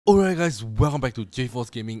Alright guys, welcome back to JForce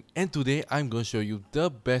Gaming, and today I'm going to show you the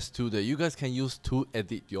best tool that you guys can use to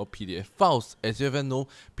edit your PDF files. As you ever know,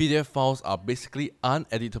 PDF files are basically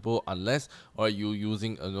uneditable unless you're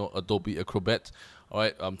using Adobe Acrobat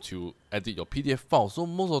to edit your PDF files. So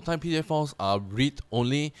most of the time PDF files are read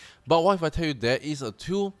only, but what if I tell you there is a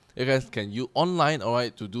tool you guys can use online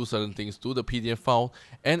to do certain things to the PDF file,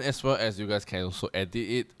 and as well as you guys can also edit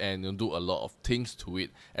it and do a lot of things to it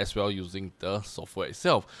as well using the software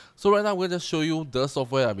itself. So right now I'm going to show you the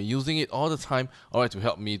software. I've been using it all the time to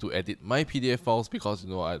help me to edit my PDF files, because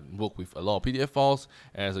I work with a lot of PDF files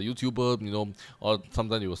as a YouTuber, or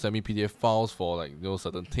sometimes you will send me PDF files for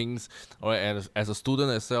certain things. And as a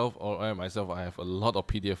student itself, myself, I have a lot of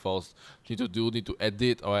PDF files need to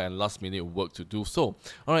edit, and last minute work to do so.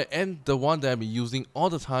 And the one that I've been using all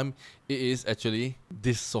the time, it is actually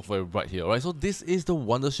this software right here. So this is the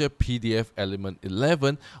Wondershare PDFelement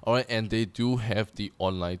 11, and they do have the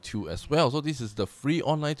online tool as well. So this is the free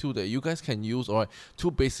online tool that you guys can use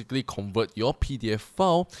to basically convert your PDF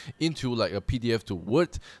file into like a PDF to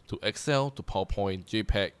Word, to Excel, to PowerPoint,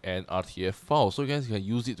 JPEG, and RTF file. So you guys can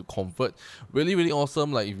use it to convert. Really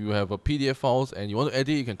awesome. Like if you have a PDF files and you want to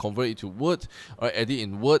edit, you can convert it to Word, edit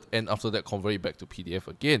in Word, and after that convert it back to PDF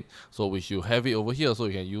again. So we should have it over here, so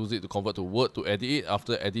you can use it to convert to Word to edit it.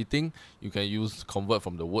 After editing, you can convert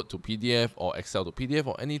from the Word to PDF or Excel to PDF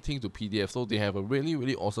or anything to PDF. So they have a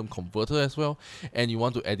really awesome converter as well. And you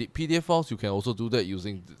want to edit PDF files, you can also do that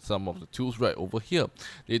using some of the tools right over here.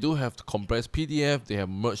 They do have to compress PDF, they have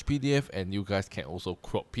merge PDF, and you guys can also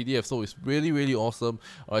crop PDF. So it's really awesome.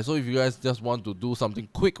 So if you guys just want to do something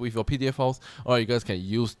quick with your PDF files, you guys can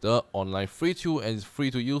use the online free tool, and it's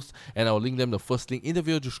free to use, and I'll link them the first link in the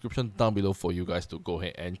video description down below for you guys to go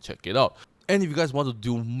ahead and check it out. And if you guys want to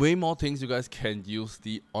do way more things, you guys can use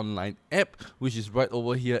the online app, which is right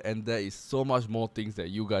over here, and there is so much more things that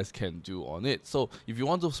you guys can do on it. So if you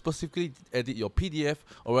want to specifically edit your PDF,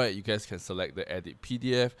 you guys can select the edit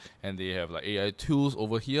PDF, and they have like AI tools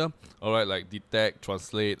over here, like detect,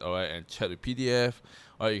 translate, and chat with PDF.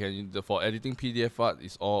 You can for editing PDF art,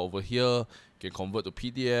 it's all over here. You can convert to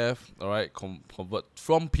PDF, convert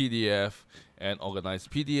from PDF and organize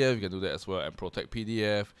PDF. You can do that as well, and protect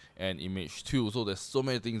PDF and image too. So there's so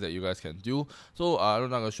many things that you guys can do. So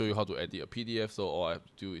I'm not gonna show you how to edit a PDF. So all I have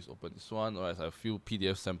to do is open this one. So I have a few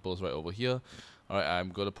PDF samples right over here. I'm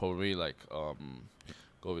gonna probably go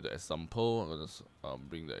with the example. I'm gonna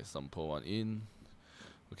bring the example one in.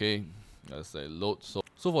 Okay, let's say load.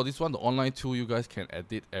 So for this one, the online tool, you guys can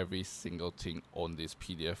edit every single thing on these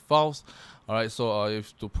PDF files. So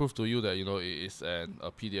if to prove to you that it is a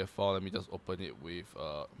PDF file, let me just open it with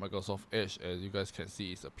Microsoft Edge. As you guys can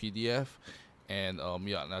see, it's a PDF, and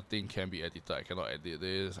nothing can be edited. I cannot edit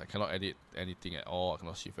this. I cannot edit anything at all. I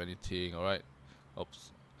cannot shift anything.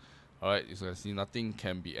 Oops. You can see nothing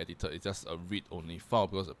can be edited. It's just a read-only file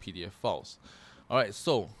because of PDF files.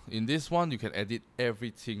 So in this one, you can edit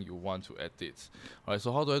everything you want to edit.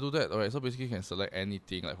 So how do I do that? So basically, you can select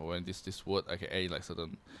anything. Like for when this word, I can add like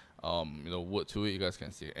certain word to it. You guys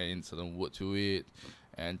can see add certain word to it,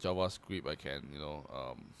 and JavaScript. I can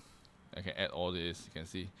I can add all this. You can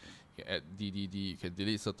see you can add DDD. You can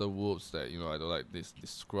delete certain words that I don't like. This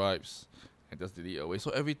describes, and just delete away.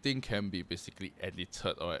 So everything can be basically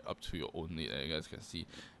edited, up to your own need. And you guys can see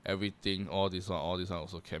everything, all this one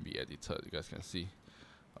also can be edited. You guys can see,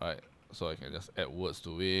 so I can just add words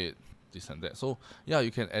to it, this and that. So yeah,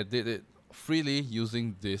 you can edit it freely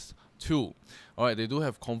using this tool. They do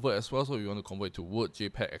have convert as well. So if you want to convert it to Word,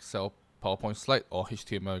 JPEG, Excel, PowerPoint slide, or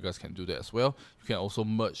HTML, you guys can do that as well. You can also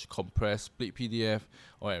merge, compress, split PDF,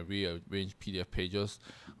 and rearrange PDF pages.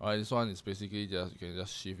 This one is basically you can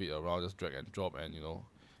just shift it around, just drag and drop, and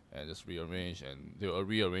and just rearrange, and they will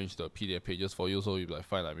rearrange the PDF pages for you. So you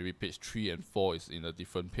find maybe page 3 and 4 is in a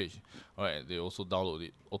different page. And they also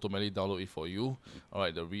automatically download it for you.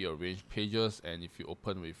 The rearranged pages, and if you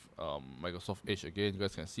open with Microsoft Edge again, you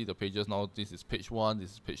guys can see the pages now. This is page 1,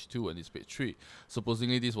 this is page 2, and this is page 3.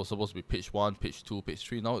 Supposedly this was supposed to be page 1, page 2, page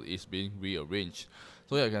 3. Now it's being rearranged.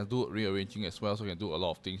 So yeah, you can do rearranging as well. So you can do a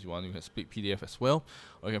lot of things you want. You can split PDF as well,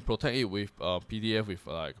 or you can protect it with PDF with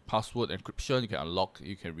password encryption. You can unlock,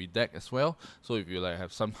 you can redact as well. So if you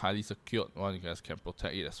have some highly secured one, you guys can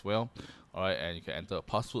protect it as well. And you can enter a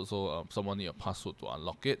password. So someone need a password to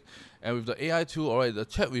unlock it. And with the AI tool, the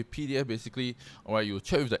chat with PDF, basically, you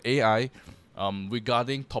chat with the AI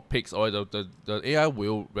regarding topics, the AI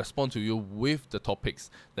will respond to you with the topics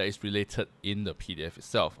that is related in the PDF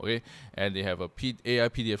itself. And they have a AI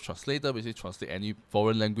PDF translator, basically translate any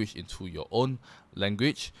foreign language into your own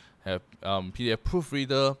language. Have PDF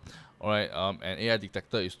proofreader, Alright, and AI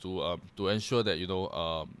detector is to ensure that, you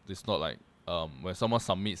know, it's not like when someone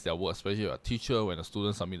submits their work, especially a teacher, when a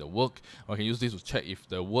student submit the work, I can use this to check if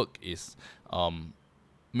the work is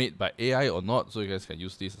made by AI or not. So you guys can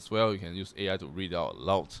use this as well. You can use AI to read out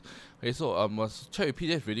loud. Okay, so chat with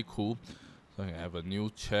PDF really cool. So I can have a new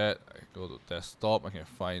chat. I go to desktop. I can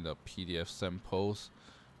find the PDF samples.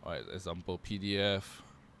 Alright, example PDF.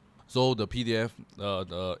 So the PDF,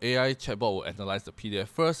 the AI chatbot will analyze the PDF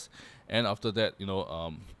first, and after that, you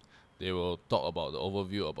know, they will talk about the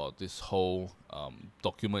overview about this whole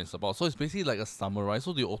document is about. So it's basically like a summary.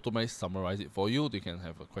 So they automatically summarize it for you. They can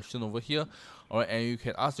have a question over here, alright, and you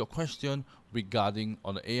can ask your question regarding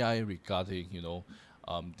on the AI regarding, you know,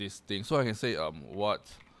 this thing. So I can say what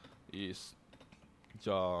is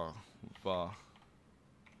JavaScript?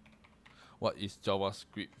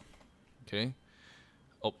 Okay.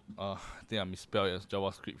 Oh, I think I misspelled it as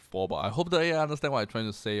JavaScript 4, but I hope the AI understand what I'm trying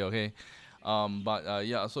to say, okay?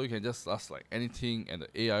 Yeah, so you can just ask like anything and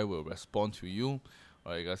the AI will respond to you.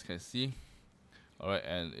 Alright, you guys can see. Alright,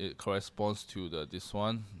 and it corresponds to this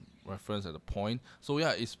one, reference at the point. So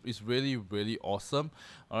yeah, it's really, really awesome.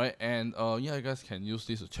 Alright, and yeah, you guys can use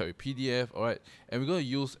this to check with PDF. Alright, and we're going to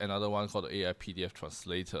use another one called the AI PDF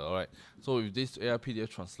translator. Alright, so with this AI PDF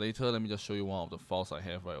translator, let me just show you one of the files I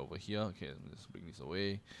have right over here. Okay, let's bring this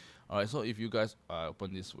away. Alright, so if you guys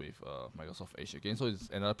open this with Microsoft Edge again, so it's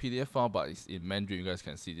another PDF file, but it's in Mandarin. You guys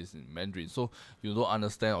can see this in Mandarin. So you don't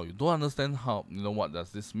understand how, you know, what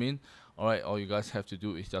does this mean. Alright, all you guys have to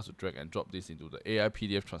do is just to drag and drop this into the AI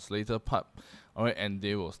PDF translator part. Alright, and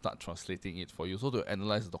they will start translating it for you. So to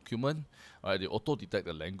analyze the document, alright, they auto detect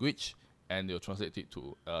the language and they'll translate it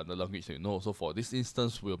to the language that you know. So for this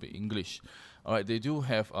instance will be English. Alright, they do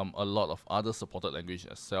have a lot of other supported language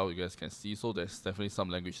as well, you guys can see. So there's definitely some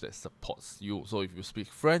language that supports you. So if you speak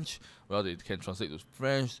French, well, they can translate to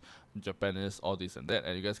French, Japanese, all this and that,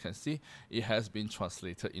 and you guys can see it has been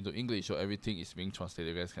translated into English. So everything is being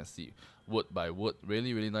translated, you guys can see word by word.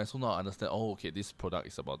 Really, really nice. So now I understand, oh, okay, this product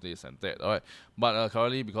is about this and that. Alright, but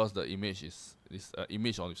currently, because the image is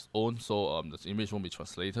image on its own, so the image won't be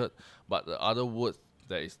translated, but the other words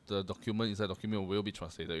that is the document inside the document will be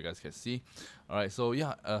translated, you guys can see. Alright, so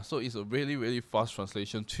yeah, so it's a really, really fast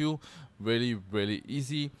translation tool, really, really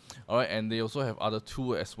easy. Alright, and they also have other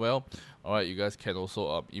tools as well. Alright, you guys can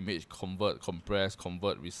also image convert, compress,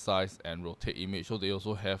 convert, resize, and rotate image. So they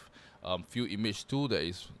also have few image tool that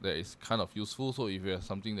is kind of useful. So if you have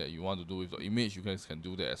something that you want to do with the image, you guys can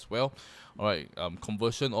do that as well. Alright,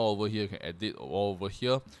 conversion all over here, you can edit all over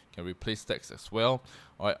here, you can replace text as well.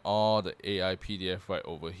 Alright, all the AI PDF right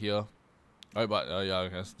over here. Alright, but yeah, I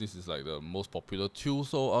guess this is like the most popular tool.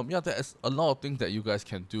 So yeah, there's a lot of things that you guys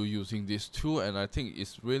can do using this tool, and I think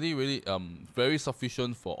it's really, really very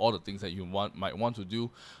sufficient for all the things that you might want to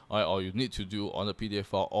do, or you need to do on the PDF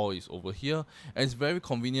file. All is over here, and it's very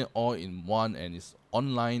convenient, all in one, and it's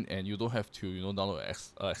online, and you don't have to, you know,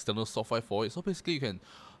 download external software for it. So basically, you can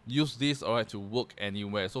use this, alright, to work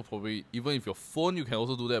anywhere. So probably even if your phone, you can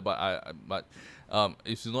also do that. But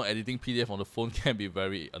if you're not editing PDF on the phone, can be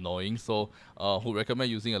very annoying. So would recommend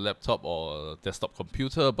using a laptop or a desktop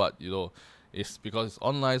computer. But you know, it's because it's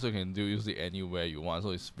online, so you can use it anywhere you want. So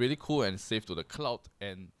it's really cool and safe to the cloud.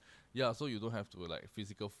 And yeah, so you don't have to like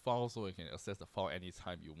physical file, so you can access the file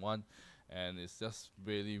anytime you want. And it's just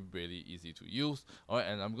really, really easy to use. Alright,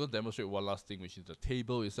 and I'm going to demonstrate one last thing, which is the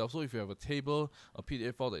table itself. So if you have a table, a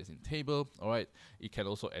PDF file that is in table, alright, it can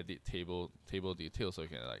also edit table details. So you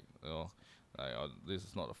can, like, you know, this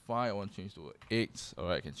is not a 5, I want to change to an 8.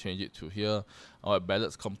 Alright, I can change it to here. Alright,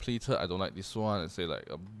 ballots completed, I don't like this one, and say like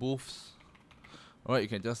booths. Alright, you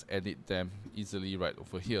can just edit them easily right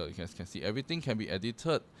over here. You guys can see everything can be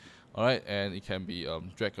edited. Alright, and it can be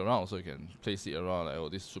dragged around, so you can place it around like, oh,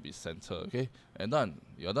 this should be center, okay, and done,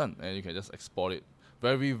 you're done, and you can just export it.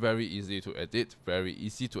 Very, very easy to edit, very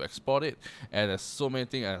easy to export it, and there's so many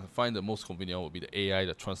things. I find the most convenient would be the AI.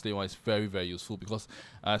 The translate one is very, very useful, because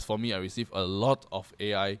as for me, I receive a lot of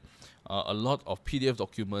AI, a lot of PDF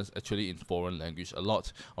documents actually in foreign language, a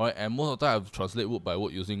lot. Alright, and most of the time I translate word by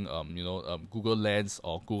word using Google Lens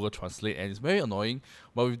or Google Translate, and it's very annoying.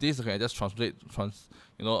 But with this, I can just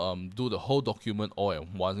do the whole document all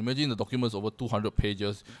at once. Imagine the document is over 200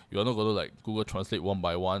 pages. You're not going to like Google Translate one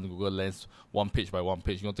by one, Google Lens one page by one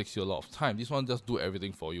page. It takes you a lot of time. This one just do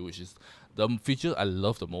everything for you, which is the feature I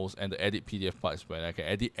love the most. And the edit PDF part is when I can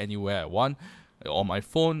edit anywhere I want, on my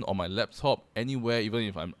phone, on my laptop, anywhere. Even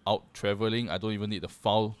if I'm out traveling, I don't even need the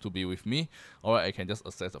file to be with me. Alright, I can just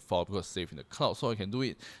access the file because it's safe in the cloud. So I can do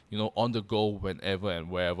it, on the go, whenever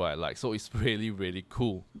and wherever I like. So it's really, really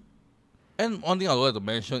cool. And one thing I would like to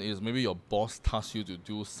mention is maybe your boss tasks you to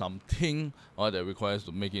do something that requires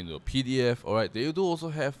to make it into a PDF. Alright, they do also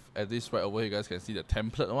have at this right over here, you guys can see the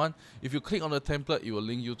template one. If you click on the template, it will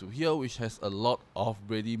link you to here, which has a lot of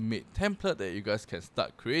ready-made template that you guys can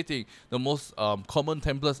start creating. The most common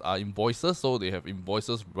templates are invoices, so they have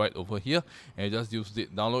invoices right over here, and you just use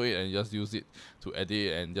it, download it, and you just use it to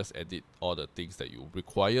edit and just edit all the things that you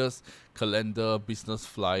requires. Calendar, business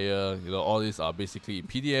flyer, all these are basically in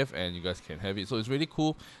PDF, and you guys can have it. So it's really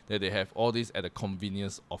cool that they have all these at the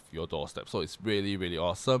convenience of your doorstep. So it's really, really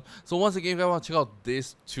awesome. So once again, if you want to check out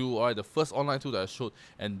this tool, alright, the first online tool that I showed,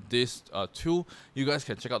 and this tool, you guys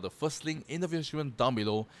can check out the first link in the video description down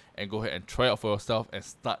below, and go ahead and try it out for yourself and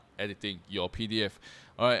start editing your PDF.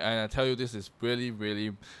 Alright, and I tell you, this is really,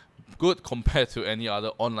 really good compared to any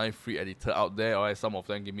other online free editor out there. Alright, some of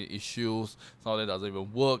them give me issues, some of them doesn't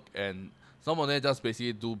even work, and some of them just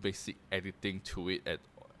basically do basic editing to it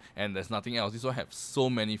and there's nothing else. This one have so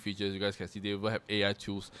many features. You guys can see they will have AI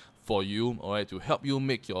tools for you, alright, to help you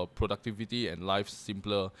make your productivity and life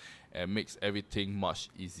simpler and makes everything much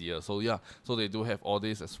easier. So yeah, so they do have all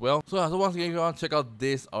this as well. So yeah, so once again, if you want to check out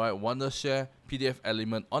this, alright, Wondershare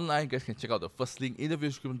PDFelement online, you guys can check out the first link in the video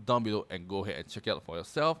description down below and go ahead and check it out for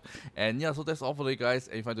yourself. And yeah, so that's all for today, guys.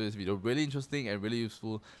 And if you find this video really interesting and really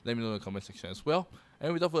useful, let me know in the comment section as well.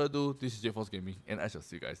 And without further ado, this is 𝖩forcegaming, and I shall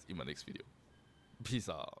see you guys in my next video. Peace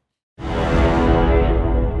out. I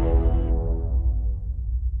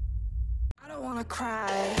don't wanna cry.